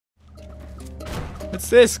What's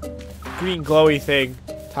this green glowy thing?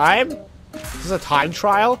 Time? Is this a time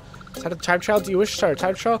trial? Is that a time trial? Do you wish to start a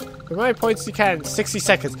time trial? With my points you can. 60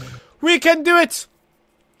 seconds. We can do it!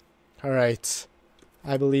 Alright.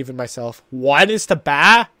 I believe in myself. 1 is to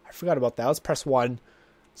bat? I forgot about that. Let's press 1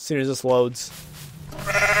 as soon as this loads.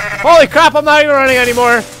 Holy crap, I'm not even running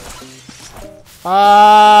anymore.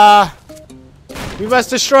 We must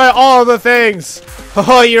destroy all the things.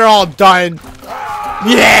 Oh, you're all done.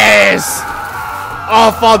 Yes!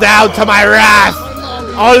 All fall down to my wrath.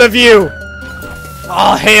 All of you.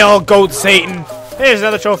 All hail, Goat Satan. Here's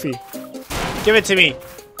another trophy. Give it to me.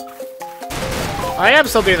 I am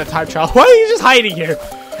still doing the time trial. Why are you just hiding here?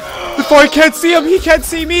 Before I can't see him, he can't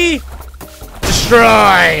see me.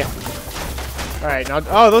 Destroy. Alright, now.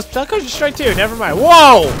 Oh, that goes destroyed too. Never mind.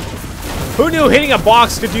 Whoa! Who knew hitting a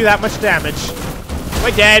box could do that much damage? Am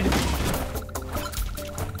I dead?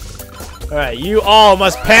 Alright, you all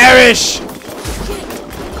must perish!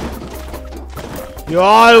 You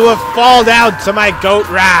all will fall down to my goat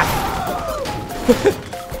wrath!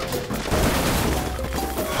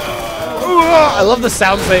 I love the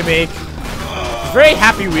sounds they make. It's very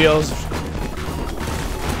happy wheels.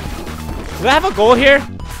 Do I have a goal here?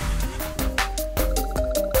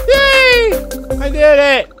 Yay! I did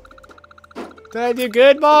it! Did I do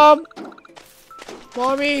good, Mom?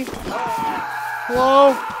 Mommy?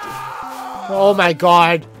 Hello? Oh my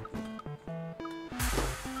god.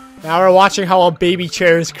 Now we're watching how a baby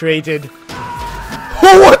chair is created.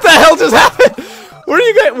 Oh, what the hell just happened? Where are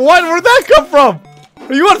you guys? What? Where'd that come from?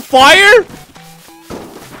 Are you on fire?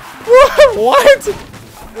 What?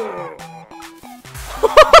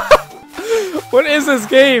 What is this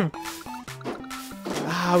game?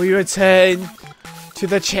 We return to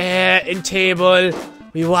the chair and table.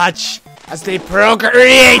 We watch as they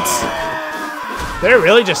procreate. They're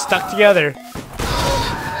really just stuck together.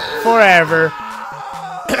 Forever.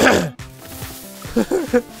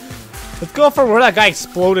 Let's go from where that guy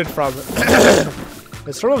exploded from.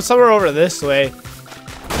 It's from somewhere over this way.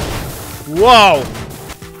 Whoa.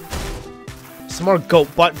 Some more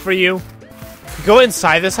goat butt for you. Go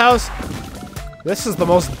inside this house. This is the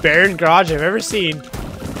most barren garage I've ever seen.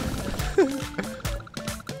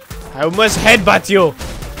 I must headbutt you.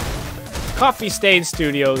 Coffee Stain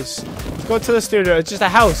Studios. Let's go to the studio. It's just a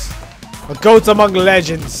house. A goat among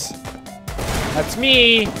legends. That's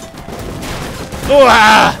me. Ooh,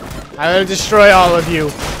 I will destroy all of you.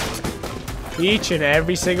 Each and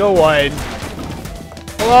every single one.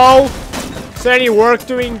 Hello? Is there any work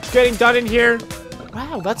getting done in here?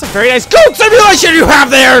 Wow, that's a very nice goat simulation you have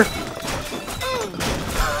there!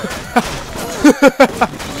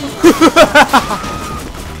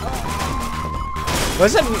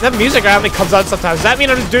 What's that music randomly comes on sometimes? Does that mean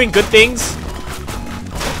I'm just doing good things?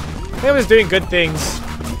 I think I'm just doing good things.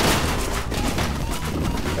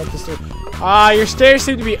 Your stairs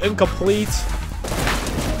seem to be incomplete.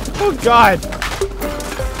 Oh god.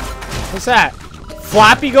 What's that?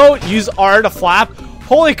 Flappy goat? Use R to flap?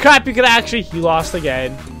 Holy crap, you could actually... He lost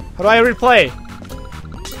again. How do I replay?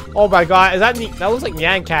 Oh my god, is that... That looks like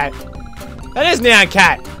Nyan Cat. That is Nyan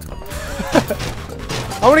Cat.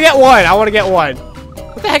 I want to get one. I want to get one.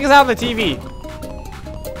 What the heck is that on the TV?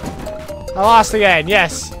 I lost again.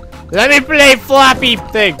 Yes. Let me play Flappy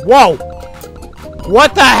thing. Whoa.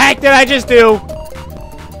 What the heck did I just do?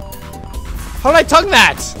 How did I tongue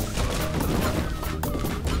that?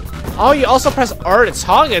 Oh, you also press R to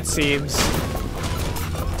tongue, it seems.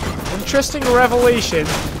 Interesting revelation.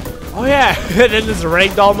 Oh yeah, and then this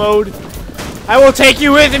ragdoll mode. I will take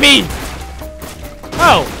you with me.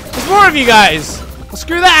 Oh, there's more of you guys. Well,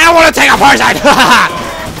 screw that. I want to take a person.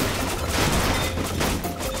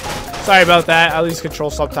 Sorry about that. I lose control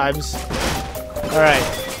sometimes. All right.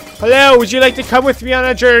 Hello, would you like to come with me on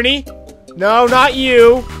a journey? No, not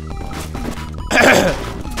you.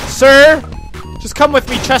 Sir, just come with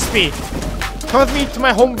me, trust me. Come with me to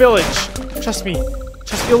my home village. Trust me.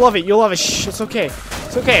 Trust me, you'll love it. You'll love it. Shh, it's okay.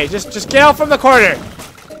 It's okay. Just get out from the corner.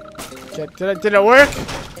 Okay, did it work?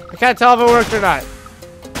 I can't tell if it worked or not.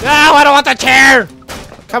 No, I don't want the chair.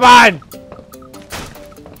 Come on.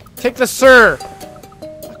 Take the sir.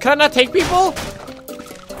 Can I not take people?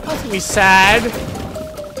 That's gonna be sad.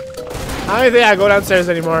 I don't think I go downstairs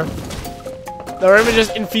anymore. The room is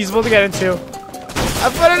just infeasible to get into.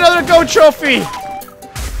 I've got another goat trophy!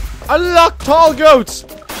 Unlock tall goats!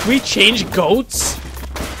 We change goats?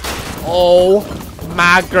 Oh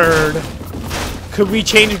my god. Could we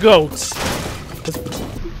change goats?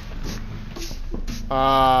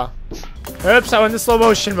 Oops, I went to slow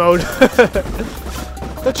motion mode.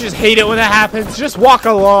 Don't you just hate it when that happens? Just walk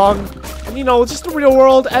along. And you know, just the real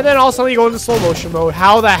world, and then all of a sudden you go into slow motion mode.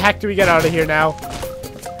 How the heck do we get out of here now?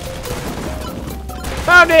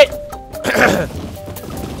 Found it!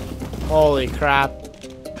 Holy crap.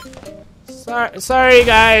 Sorry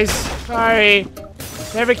guys. Sorry.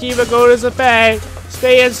 Never keep a goat as a pet.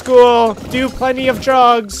 Stay in school. Do plenty of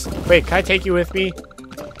drugs. Wait, can I take you with me?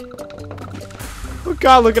 Oh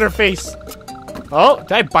god, look at her face. Oh,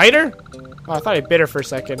 did I bite her? Oh, I thought I bit her for a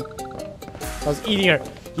second. I was eating her.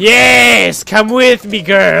 Yes! Come with me,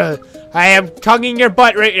 girl. I am tonguing your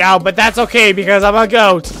butt right now, but that's okay because I'm a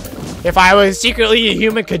goat. If I was secretly a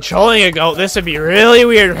human controlling a goat, this would be really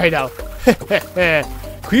weird right now. Can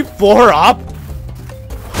we blow her up?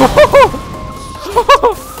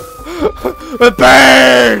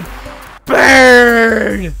 Burn!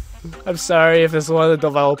 Burn! I'm sorry if this is one of the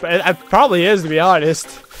developers. It probably is, to be honest.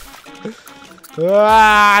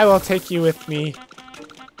 I will take you with me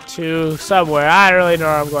to somewhere. I don't really know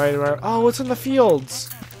where I'm going. Oh, what's in the fields?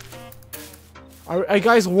 Are you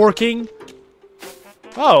guys working?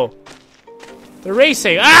 Oh. They're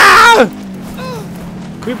racing. Ah!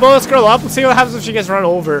 Can we blow this girl up? Let's see what happens if she gets run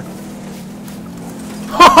over.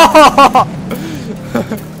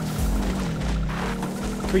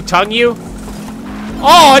 Can we tongue you?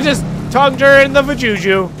 Oh, I just tongued her in the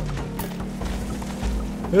vajuju.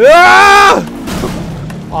 Ah!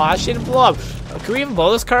 Aw, she didn't blow up. Can we even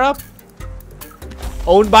blow this car up?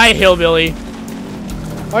 Owned by a hillbilly.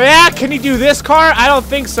 Oh yeah, can he do this car? I don't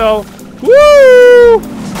think so. Woo!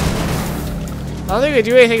 I don't think we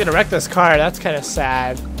do anything to wreck this car. That's kind of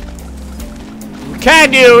sad. What we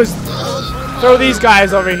can do is throw these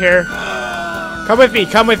guys over here. Come with me,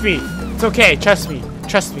 come with me. It's okay, trust me,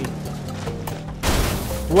 trust me.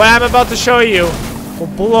 What I'm about to show you will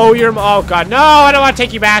blow your... Oh god, no, I don't want to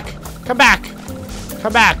take you back. Come back.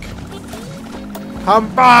 Come back.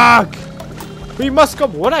 Come back. We must go...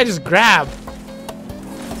 What did I just grab?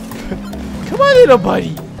 Come on, little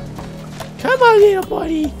buddy. Come on, little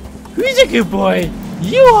buddy. Who's a good boy?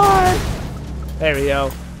 You are. There we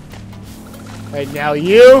go. Right now,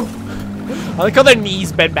 you. I like how their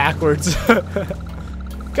knees bend backwards. Come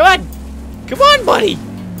on. Come on, buddy.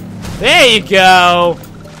 There you go.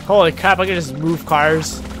 Holy crap, I can just move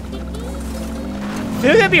cars. I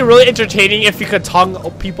think that'd be really entertaining if you could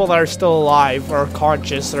tongue people that are still alive or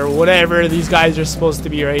conscious or whatever these guys are supposed to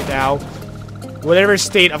be right now. Whatever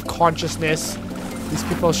state of consciousness these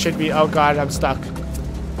people should be. Oh god, I'm stuck.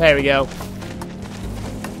 There we go.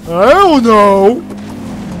 I don't know.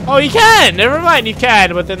 Oh, you can. Never mind, you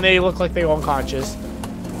can. But then they look like they were unconscious.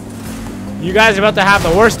 You guys are about to have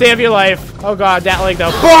the worst day of your life. Oh god, that leg though.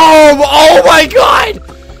 Boom! Oh my god!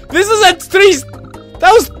 This is a 3...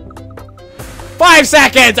 That was 5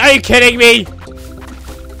 seconds! Are you kidding me?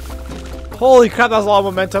 Holy crap, that was a lot of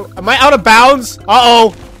momentum. Am I out of bounds?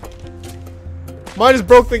 Uh-oh. Mine just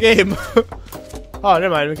broke the game. Oh, never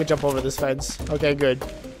mind. We can jump over this fence. Okay, good.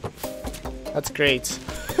 That's great.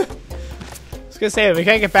 I was gonna say, if we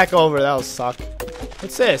can't get back over, that'll suck.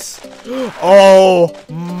 What's this? Oh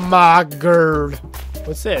my god.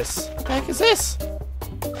 What's this? What the heck is this?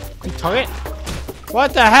 Can you tongue it?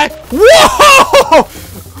 What the heck? Whoa!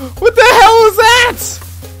 What the hell is that?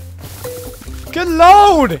 Good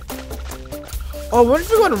load! Oh, what if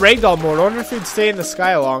we go in ragdoll mode? I wonder if we'd stay in the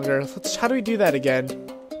sky longer. How do we do that again?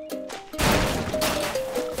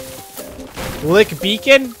 Lick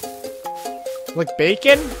beacon? Lick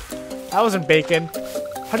bacon? That wasn't bacon.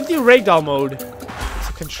 How do you do ragdoll mode?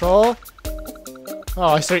 So control. Oh,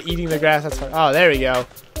 I started eating the grass. That's fine. Oh, there we go.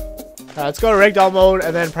 Let's go to ragdoll mode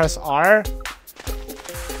and then press R.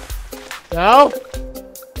 No?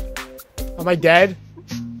 Am I dead?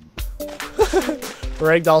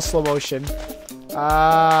 Ragdoll slow motion.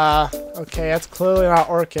 Okay, that's clearly not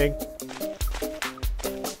working.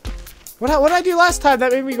 What did I do last time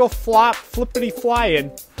that made me go flippity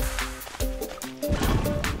flying?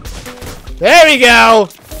 There we go!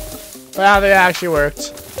 Wow, that actually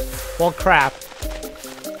worked. Well, crap.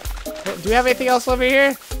 Do we have anything else over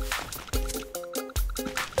here?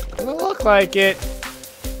 Doesn't look like it.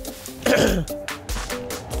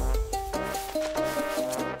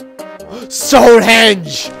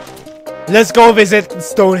 Stonehenge! Let's go visit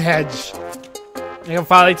Stonehenge. I can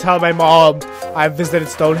finally tell my mom I visited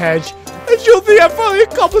Stonehenge, and she'll think I finally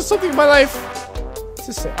accomplished something in my life. What's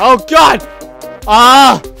this say? Oh god!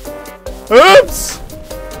 Ah! Oops!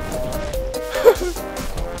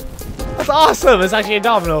 That's awesome! It's actually a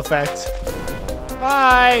domino effect.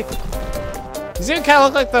 Bye! Does it kind of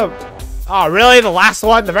look like the... Oh, really? The last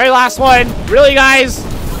one? The very last one? Really, guys?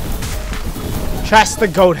 Trust the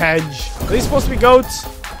goat hedge. Are these supposed to be goats?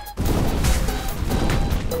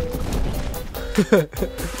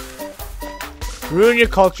 Ruin your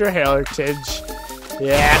culture heritage.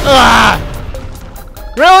 Yeah. Ugh!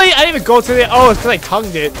 Really? I didn't even go to the... Oh, it's because I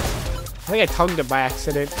tongued it. I think I tongued it by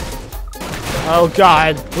accident. Oh,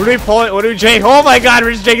 God. What are we pulling? What are we doing? Oh, my God.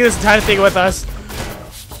 We're just taking this entire thing with us.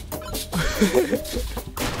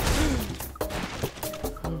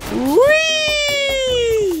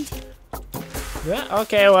 Whee! Yeah,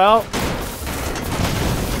 okay, well.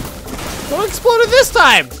 Don't explode it this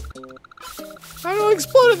time. I don't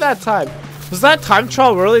explode it that time. Was that time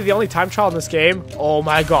trial really the only time trial in this game? Oh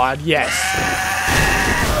my god, yes.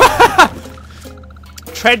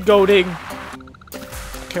 Tread goading.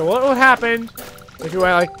 Okay, what happened? If you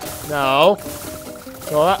went like, no.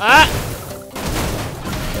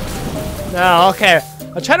 No, okay.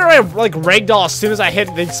 I'm trying to like ragdoll as soon as I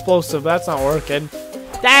hit the explosive, but that's not working.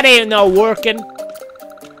 That ain't no working.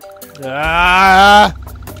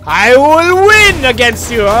 I will win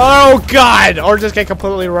against you! Oh god! Or just get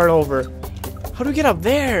completely run over. How do we get up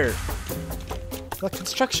there? The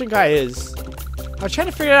construction guy is. I was trying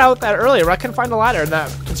to figure it out that earlier, but I couldn't find a ladder in that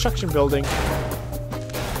construction building.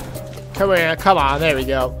 Come here, come on, there we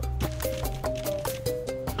go.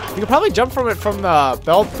 You can probably jump from it from the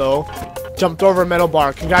belt though. Jumped over a metal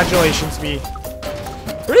bar. Congratulations, me.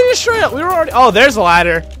 We didn't destroy it. We were already. Oh, there's a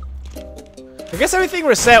ladder. I guess everything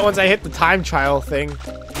reset once I hit the time trial thing.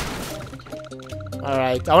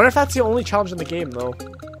 Alright, I wonder if that's the only challenge in the game, though.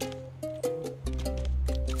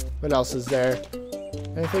 What else is there?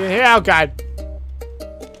 Anything in here? Oh, God.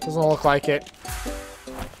 Doesn't look like it.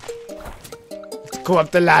 Let's go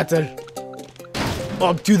up the ladder.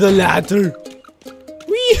 Up to the ladder.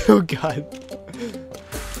 Whee! Oh, God.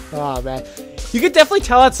 Oh, man. You could definitely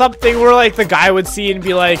tell that's something where, like, the guy would see and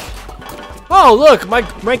be like, oh, look,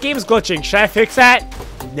 my game's glitching. Should I fix that?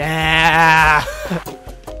 Nah.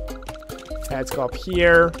 Let's go up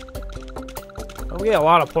here. Oh, we get a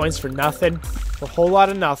lot of points for nothing. A whole lot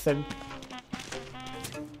of nothing.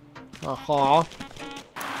 Uh-huh.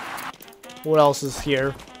 What else is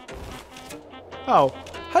here? Oh.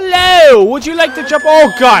 Hello! Would you like to jump?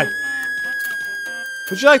 Oh, God!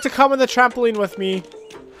 Would you like to come on the trampoline with me?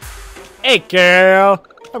 Hey, girl.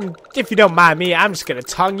 If you don't mind me, I'm just gonna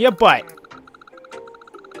tongue your butt.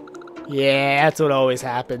 Yeah, that's what always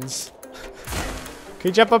happens. Can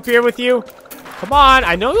we jump up here with you? Come on,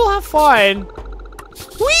 I know you'll have fun.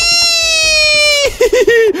 Whee!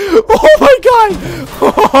 Oh my god!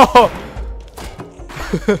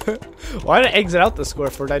 Why did I exit out the score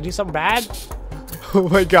for? Did I do something bad? Oh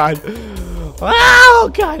my god. Oh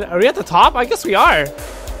god. Are we at the top? I guess we are.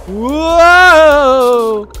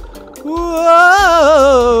 Whoa!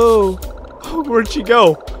 Whoa! Where'd she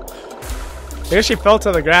go? I guess she fell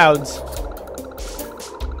to the ground.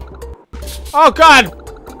 Oh god!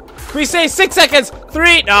 Can we say 6 seconds?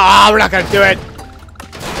 3? No, we're not gonna do it.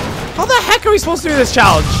 How the heck are we supposed to do this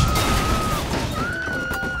challenge?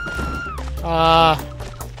 I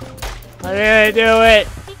didn't do it.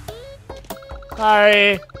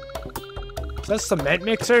 Sorry. Is that a cement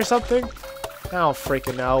mixer or something? I don't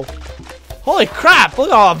freaking know. Holy crap! Look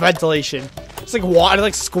at all the ventilation. It's like water,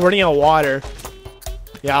 like squirting out water.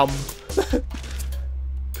 Yum.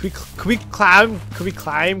 Could we climb? Could we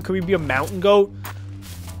climb? Could we be a mountain goat?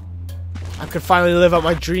 I could finally live out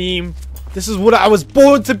my dream. This is what I was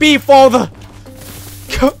born to be, Father.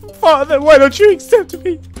 Father, why don't you accept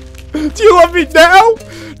me? Do you love me now?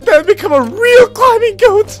 Then become a real climbing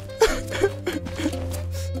goat.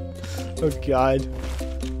 Oh God.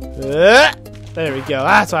 There we go.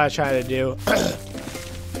 That's what I was trying to do.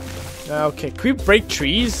 Okay, can we break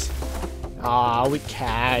trees? Aw, we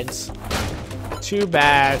can't. Too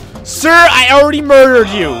bad. Sir, I already murdered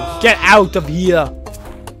you. Get out of here.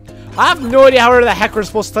 I have no idea how the heck we're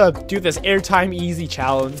supposed to do this airtime easy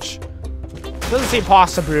challenge. Doesn't seem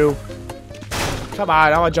possible. Come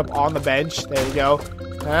on, I want to jump on the bench. There we go.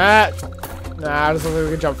 Nah, I don't think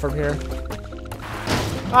we can jump from here.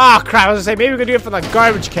 Oh crap, I was gonna say maybe we could do it from the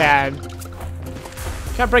garbage can.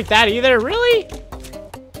 Can't break that either, really?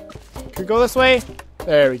 Can we go this way?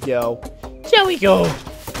 There we go. There we go.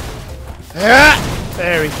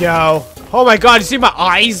 There we go. Oh my god, you see my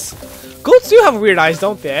eyes? Goats do have weird eyes,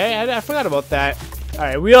 don't they? I forgot about that.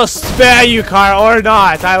 Alright, we'll spare you, car, or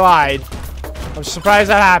not. I lied. I'm surprised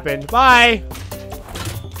that happened. Bye.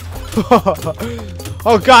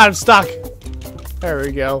 Oh god, I'm stuck. There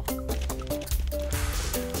we go.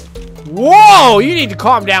 Whoa! You need to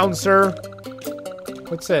calm down, sir.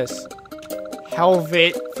 What's this?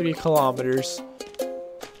 Helvet, 3 kilometers.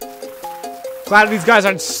 Glad these guys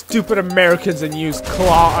aren't stupid Americans and use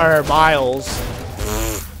miles.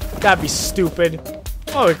 That'd be stupid.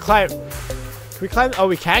 Oh, we climb. Can we climb? Oh,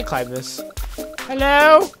 we can climb this.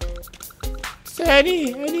 Hello? Is there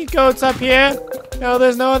any goats up here? No,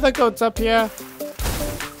 there's no other goats up here.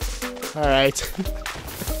 Alright.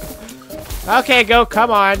 Okay, go.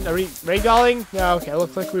 Come on. Are we ragdolling? No, okay.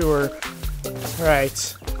 Looks like we were. Alright.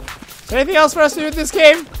 Is there anything else for us to do with this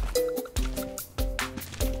game?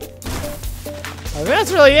 I think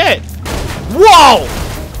that's really it. Whoa!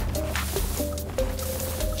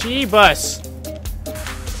 Gee-bus.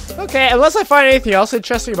 Okay, unless I find anything else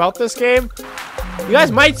interesting about this game, you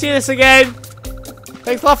guys might see this again.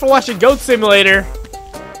 Thanks a lot for watching Goat Simulator.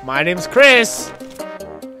 My name's Chris.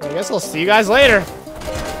 I guess I'll see you guys later.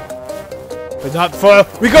 But not for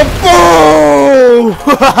we go boom!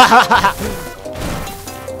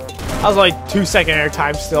 That was like 2-second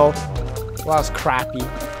airtime still. Well, that was crappy. Do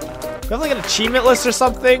you have like an achievement list or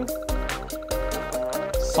something?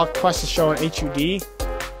 Select quest to show in HUD.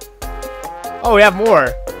 Oh, we have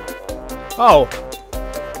more. Oh.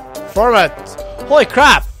 Format. Holy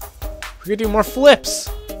crap! We could do more flips.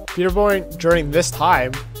 Peterboard during this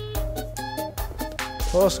time.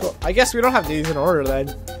 Total score. I guess we don't have these in order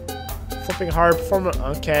then. Flipping hard, performance.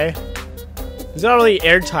 Okay. These are really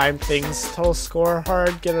airtime things. Total score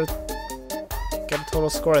hard. Get a total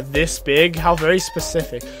score this big. How very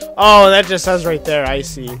specific. Oh, that just says right there. I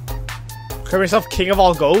see. Claim yourself king of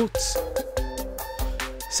all goats.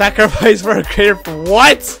 Sacrifice for a greater.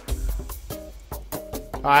 What?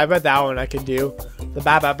 Oh, I bet that one I can do. The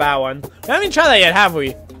ba one. We haven't even tried that yet, have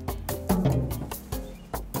we?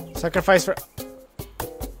 Sacrifice for.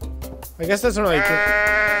 I guess that's not really good.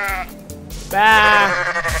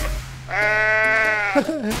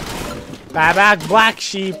 Ba black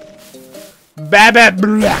sheep. Ba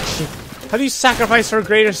black sheep. How do you sacrifice for a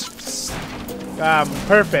greater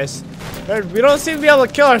purpose? We don't seem to be able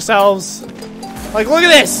to kill ourselves. Like, look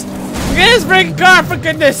at this. Look at this breaking car, for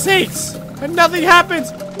goodness sakes. And nothing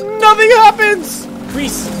happens. Nothing happens. Can we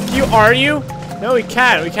R you? No, we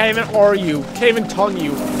can't. We can't even R you. Can't even tongue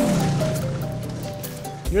you.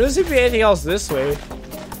 There doesn't seem to be anything else this way.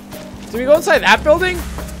 Did we go inside that building?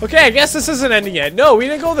 Okay, I guess this isn't ending yet. No, we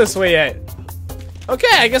didn't go this way yet. Okay,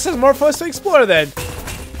 I guess there's more for us to explore then.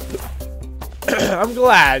 I'm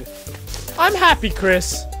glad. I'm happy,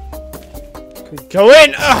 Chris. Can we go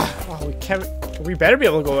in? Ugh. Oh, we can't. We better be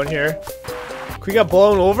able to go in here. Can we get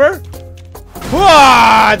blown over?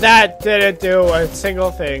 Whoa, that didn't do a single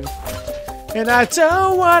thing. And I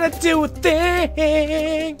don't want to do a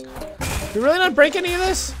thing. You really not break any of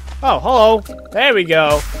this? Oh, hello. There we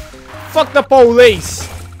go. Fuck the police.